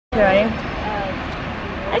ready?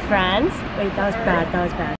 Hi friends. Wait, that was bad, that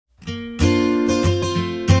was bad.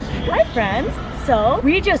 Hi friends. So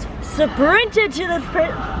we just sprinted to the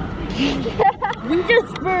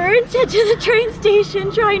train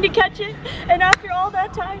station trying to catch it, and after all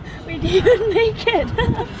that time we didn't even make it.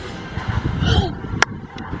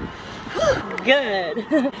 Good.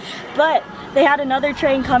 But they had another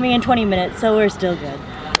train coming in 20 minutes, so we're still good.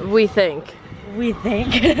 We think. We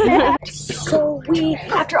think. So we,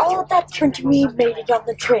 after all of that sprint, we made it on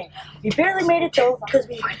the train. We barely made it though, because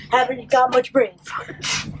we haven't got much brains.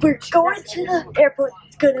 We're going to the airport.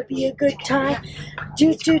 It's gonna be a good time.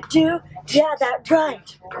 Yeah, that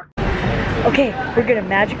right. Okay, we're gonna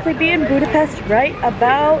magically be in Budapest right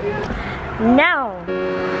about now.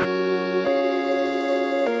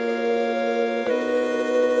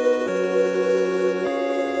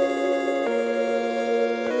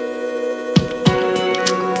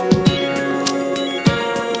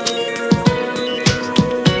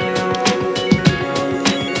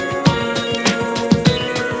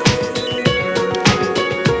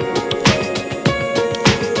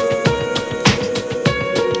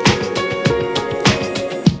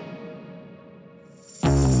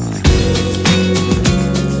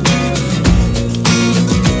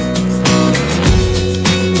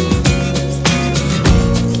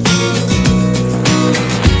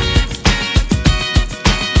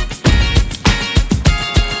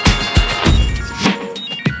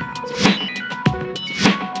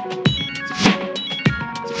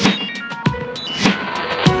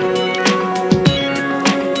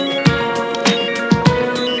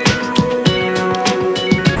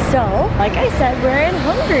 Like I said, we're in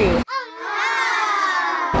Hungary.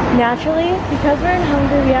 Naturally, because we're in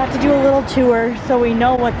Hungary, we have to do a little tour so we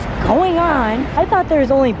know what's going on. I thought there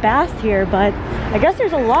was only baths here, but I guess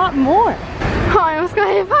there's a lot more. Oh, I almost got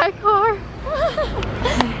hit by a car.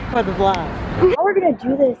 For the vlog. How we're gonna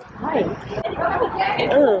do this hike?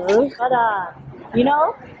 But you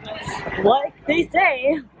know, like they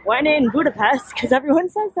say, when in Budapest, because everyone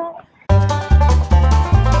says that.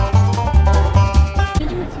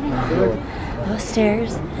 Those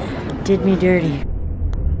stairs did me dirty.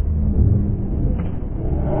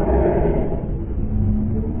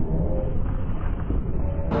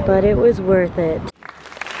 But it was worth it.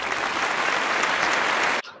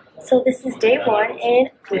 So this is day one in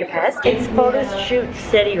Budapest. It's photo shoot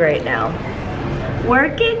city right now.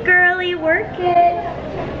 Work it, girly, work it.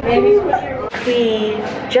 We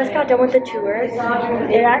just got done with the tour.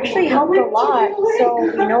 It actually helped a lot, so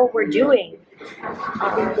we know what we're doing.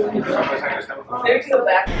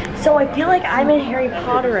 So I feel like I'm in Harry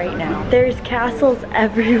Potter right now. There's castles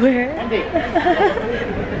everywhere.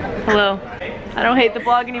 Hello. I don't hate the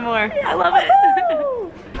vlog anymore. I love it.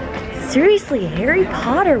 Seriously, Harry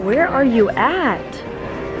Potter, where are you at?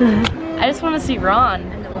 I just want to see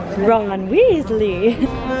Ron. Ron Weasley.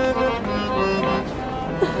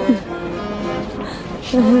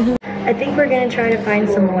 I think we're gonna try to find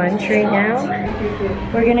some lunch right now.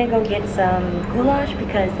 We're gonna go get some goulash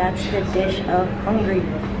because that's the dish of Hungary.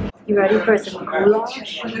 You ready for some goulash? You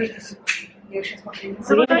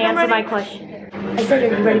didn't answer my question. I said,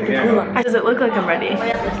 are you ready for goulash? Does it look like I'm ready?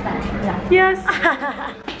 Yes.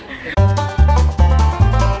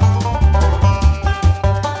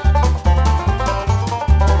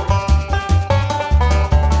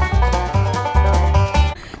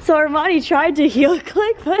 So Armani tried to heel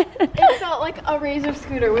click, but it felt like a razor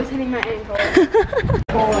scooter was hitting my ankle.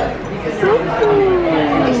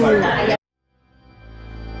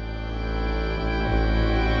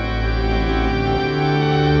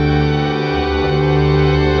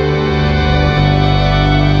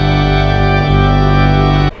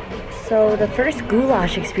 So the first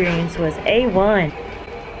goulash experience was A1.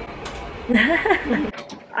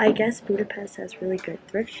 I guess Budapest has really good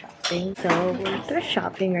thrift shopping, so we're thrift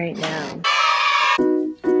shopping right now.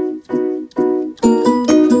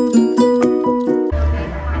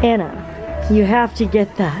 Anna, you have to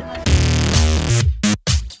get that.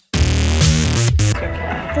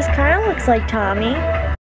 This kind of looks like Tommy.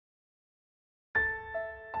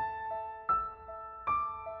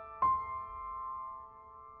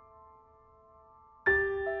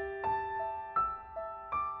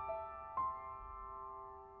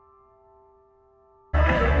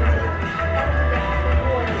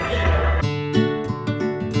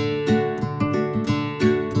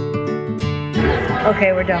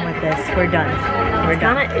 Okay, we're done with this. We're done. We're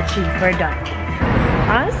done. It's kinda itchy. We're done.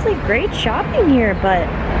 Honestly, great shopping here, but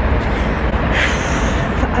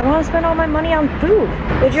I want to spend all my money on food.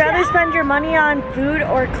 Would you rather spend your money on food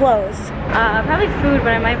or clothes? Probably food,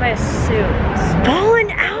 but I might buy a suit. Fallen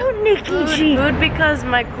out Food because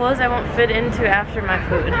my clothes I won't fit into after my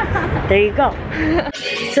food. There you go.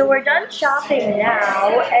 So we're done shopping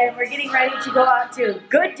now, and we're getting ready to go out to a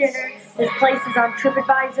good dinner. This place is on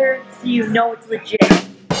TripAdvisor, so you know it's legit.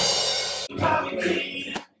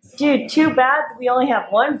 Dude, too bad we only have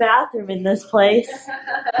one bathroom in this place.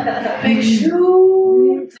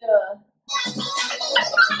 Shoot.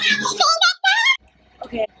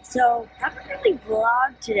 Okay, so I haven't really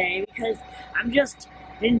vlogged today because I'm just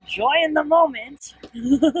enjoying the moment.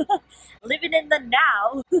 Living in the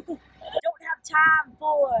now. Don't have time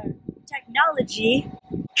for technology.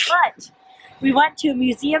 But we went to a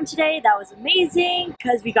museum today that was amazing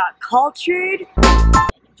because we got cultured.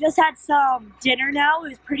 Just had some dinner now, it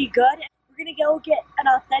was pretty good. We're gonna go get an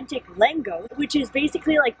authentic lengo, which is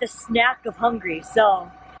basically like the snack of Hungary.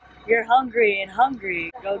 So, you're hungry in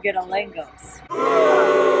Hungary, go get a lengos.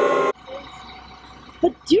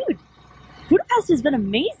 But dude, Budapest has been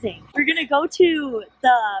amazing. We're gonna go to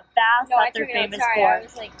the baths that they're famous for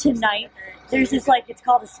tonight. There's this like, it's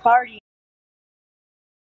called a Sparty.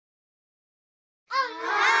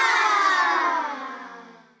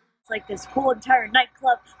 It's like this whole entire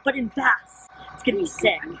nightclub, but in baths. It's gonna be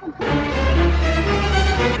sick.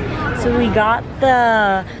 So we got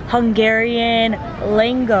the Hungarian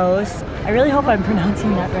lengos. I really hope I'm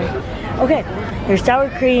pronouncing that right. Okay, there's sour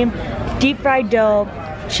cream, deep fried dough,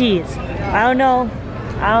 cheese. I don't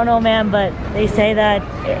know, man, but they say that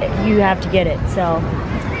you have to get it. So,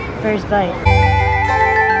 first bite.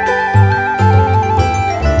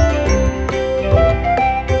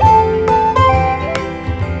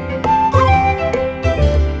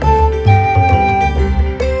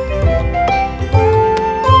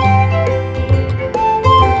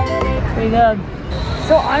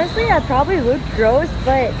 So honestly, I probably looked gross,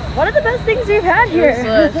 but one of the best things we've had here.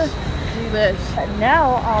 And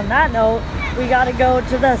now, on that note, we gotta go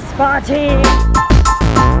to the Spotty.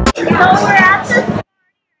 So we're at the...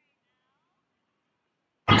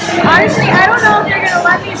 Honestly, I don't know if they're gonna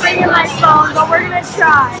let me bring in my phone, but we're gonna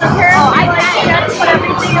try. Apparently, like, you have to put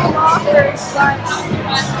everything in lockers, but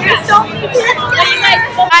there's so many people.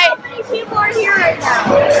 So many people are here right now.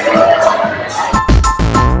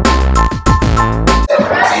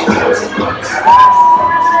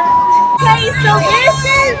 Okay, so this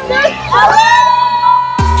is the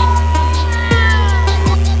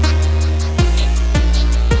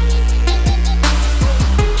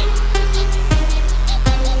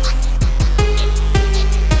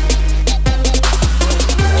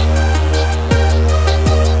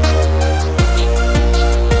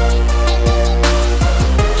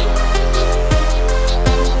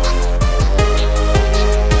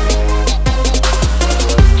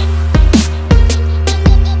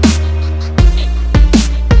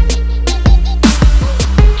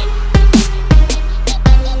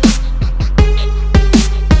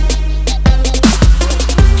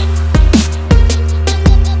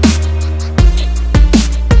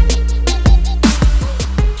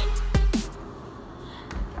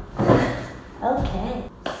Okay,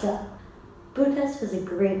 so Budapest was a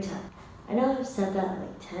great time. I know I've said that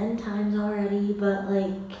like 10 times already, but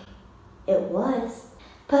like, it was.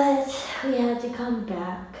 But we had to come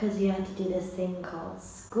back because we had to do this thing called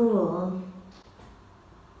school.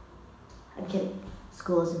 I'm kidding,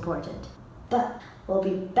 school is important. But we'll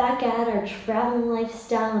be back at our traveling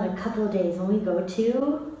lifestyle in a couple of days when we go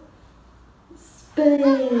to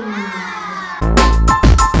Spain.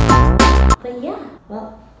 But yeah,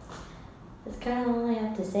 well, that's kind of all I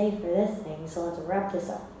have to say for this thing, so let's wrap this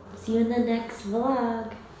up. See you in the next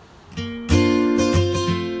vlog.